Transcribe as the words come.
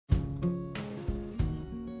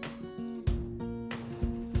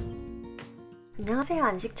안녕하세요,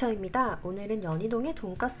 안식처입니다. 오늘은 연희동의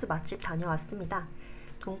돈까스 맛집 다녀왔습니다.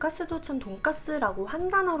 돈까스도 참 돈까스라고 한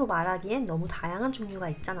단어로 말하기엔 너무 다양한 종류가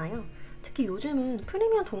있잖아요. 특히 요즘은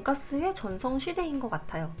프리미엄 돈까스의 전성시대인 것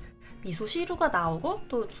같아요. 미소 시루가 나오고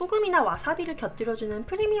또 소금이나 와사비를 곁들여주는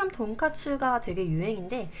프리미엄 돈까스가 되게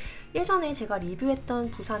유행인데, 예전에 제가 리뷰했던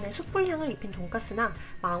부산의 숯불향을 입힌 돈까스나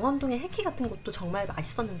망원동의 해키 같은 곳도 정말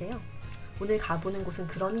맛있었는데요. 오늘 가보는 곳은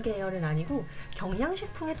그런 계열은 아니고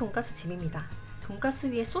경양식풍의 돈까스 집입니다. 돈까스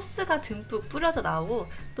위에 소스가 듬뿍 뿌려져 나오고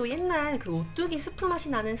또 옛날 그 오뚜기 스프 맛이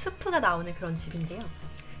나는 스프가 나오는 그런 집인데요.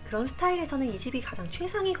 그런 스타일에서는 이 집이 가장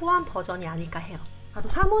최상위 호환 버전이 아닐까 해요. 바로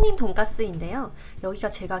사모님 돈까스인데요. 여기가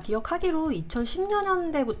제가 기억하기로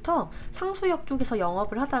 2010년대부터 상수역 쪽에서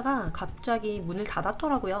영업을 하다가 갑자기 문을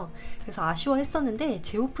닫았더라고요. 그래서 아쉬워했었는데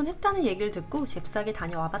재오픈했다는 얘기를 듣고 잽싸게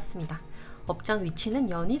다녀와 봤습니다. 업장 위치는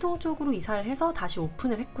연희동 쪽으로 이사를 해서 다시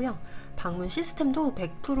오픈을 했고요. 방문 시스템도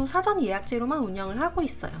 100% 사전 예약제로만 운영을 하고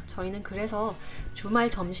있어요. 저희는 그래서 주말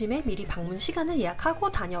점심에 미리 방문 시간을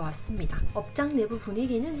예약하고 다녀왔습니다. 업장 내부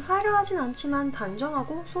분위기는 화려하진 않지만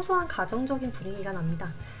단정하고 소소한 가정적인 분위기가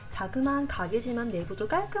납니다. 자그마한 가게지만 내부도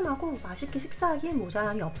깔끔하고 맛있게 식사하기에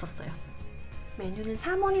모자람이 없었어요. 메뉴는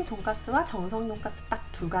사모님 돈까스와 정성 돈까스 딱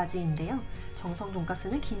두 가지인데요. 정성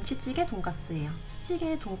돈까스는 김치찌개 돈까스예요.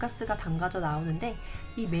 찌개에 돈까스가 담가져 나오는데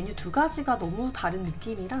이 메뉴 두 가지가 너무 다른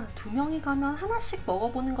느낌이라 두 명이 가면 하나씩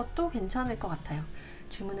먹어보는 것도 괜찮을 것 같아요.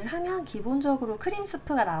 주문을 하면 기본적으로 크림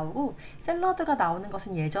스프가 나오고 샐러드가 나오는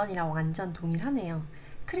것은 예전이랑 완전 동일하네요.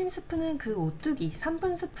 크림 스프는 그 오뚜기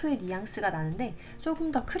 3분 스프의 뉘앙스가 나는데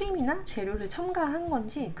조금 더 크림이나 재료를 첨가한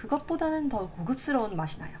건지 그것보다는 더 고급스러운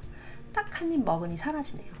맛이 나요. 딱 한 입 먹으니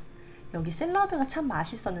사라지네요. 여기 샐러드가 참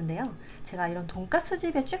맛있었는데요. 제가 이런 돈까스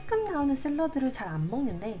집에 쬐끔 나오는 샐러드를 잘 안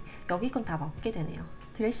먹는데 여기 건 다 먹게 되네요.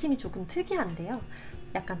 드레싱이 조금 특이한데요.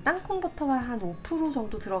 약간 땅콩버터가 한 5%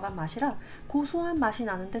 정도 들어간 맛이라 고소한 맛이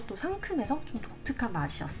나는데 또 상큼해서 좀 독특한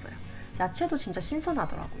맛이었어요. 야채도 진짜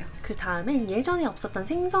신선하더라고요. 그 다음엔 예전에 없었던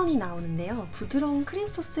생선이 나오는데요. 부드러운 크림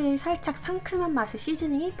소스에 살짝 상큼한 맛의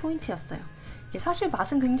시즈닝이 포인트였어요. 사실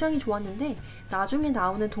맛은 굉장히 좋았는데 나중에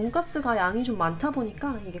나오는 돈까스가 양이 좀 많다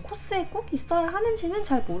보니까 이게 코스에 꼭 있어야 하는지는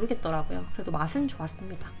잘 모르겠더라고요. 그래도 맛은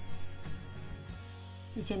좋았습니다.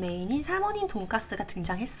 이제 메인인 사모님 돈까스가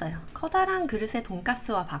등장했어요. 커다란 그릇에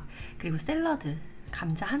돈까스와 밥, 그리고 샐러드,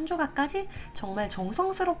 감자 한 조각까지 정말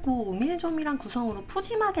정성스럽고 오밀조밀한 구성으로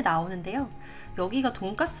푸짐하게 나오는데요. 여기가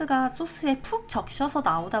돈까스가 소스에 푹 적셔서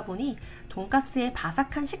나오다 보니 돈까스의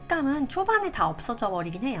바삭한 식감은 초반에 다 없어져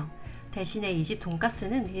버리긴 해요. 대신에 이 집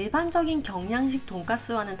돈까스는 일반적인 경양식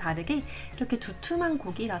돈까스와는 다르게 이렇게 두툼한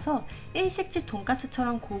고기라서 일식집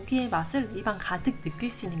돈까스처럼 고기의 맛을 입안 가득 느낄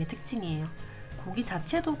수 있는 게 특징이에요. 고기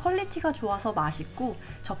자체도 퀄리티가 좋아서 맛있고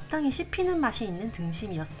적당히 씹히는 맛이 있는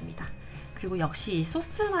등심이었습니다. 그리고 역시 이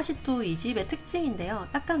소스 맛이 또 이 집의 특징인데요.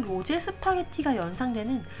 약간 로제 스파게티가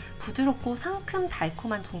연상되는 부드럽고 상큼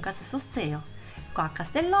달콤한 돈까스 소스예요. 아까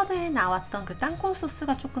샐러드에 나왔던 그 땅콩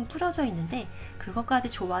소스가 조금 뿌려져 있는데 그것까지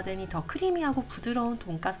조화되니 더 크리미하고 부드러운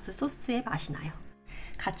돈까스 소스의 맛이 나요.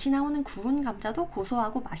 같이 나오는 구운 감자도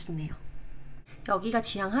고소하고 맛있네요. 여기가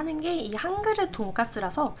지향하는 게 이 한 그릇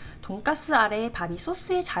돈까스라서 돈까스 아래에 밥이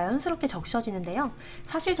소스에 자연스럽게 적셔지는데요.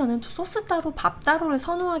 사실 저는 소스 따로 밥 따로를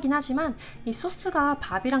선호하긴 하지만 이 소스가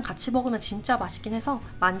밥이랑 같이 먹으면 진짜 맛있긴 해서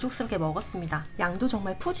만족스럽게 먹었습니다. 양도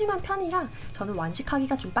정말 푸짐한 편이라 저는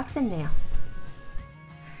완식하기가 좀 빡셌네요.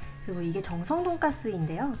 그리고 이게 정성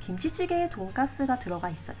돈까스인데요. 김치찌개에 돈까스가 들어가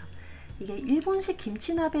있어요. 이게 일본식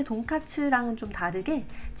김치鍋 돈까츠랑은 좀 다르게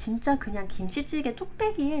진짜 그냥 김치찌개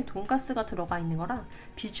뚝배기에 돈까스가 들어가 있는 거라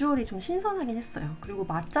비주얼이 좀 신선하긴 했어요. 그리고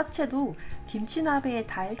맛 자체도 김치鍋의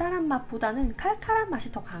달달한 맛보다는 칼칼한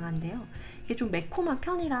맛이 더 강한데요. 이게 좀 매콤한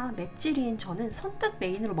편이라 맵찔인 저는 선뜻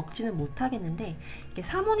메인으로 먹지는 못하겠는데 이게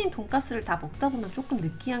사모님 돈까스를 다 먹다 보면 조금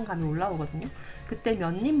느끼한 감이 올라오거든요. 그때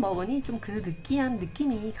몇 입 먹으니 좀 그 느끼한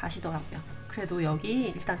느낌이 가시더라고요. 그래도 여기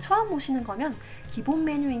일단 처음 오시는 거면 기본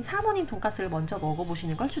메뉴인 사모님 돈까스를 먼저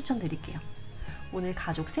먹어보시는 걸 추천드릴게요. 오늘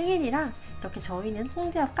가족 생일이라 이렇게 저희는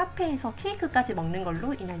홍대 앞 카페에서 케이크까지 먹는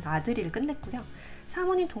걸로 이날 나들이를 끝냈고요.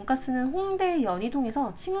 사모님 돈까스는 홍대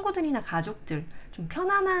연희동에서 친구들이나 가족들, 좀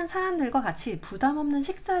편안한 사람들과 같이 부담 없는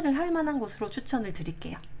식사를 할 만한 곳으로 추천을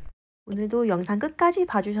드릴게요. 오늘도 영상 끝까지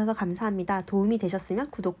봐주셔서 감사합니다. 도움이 되셨으면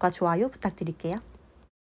구독과 좋아요 부탁드릴게요.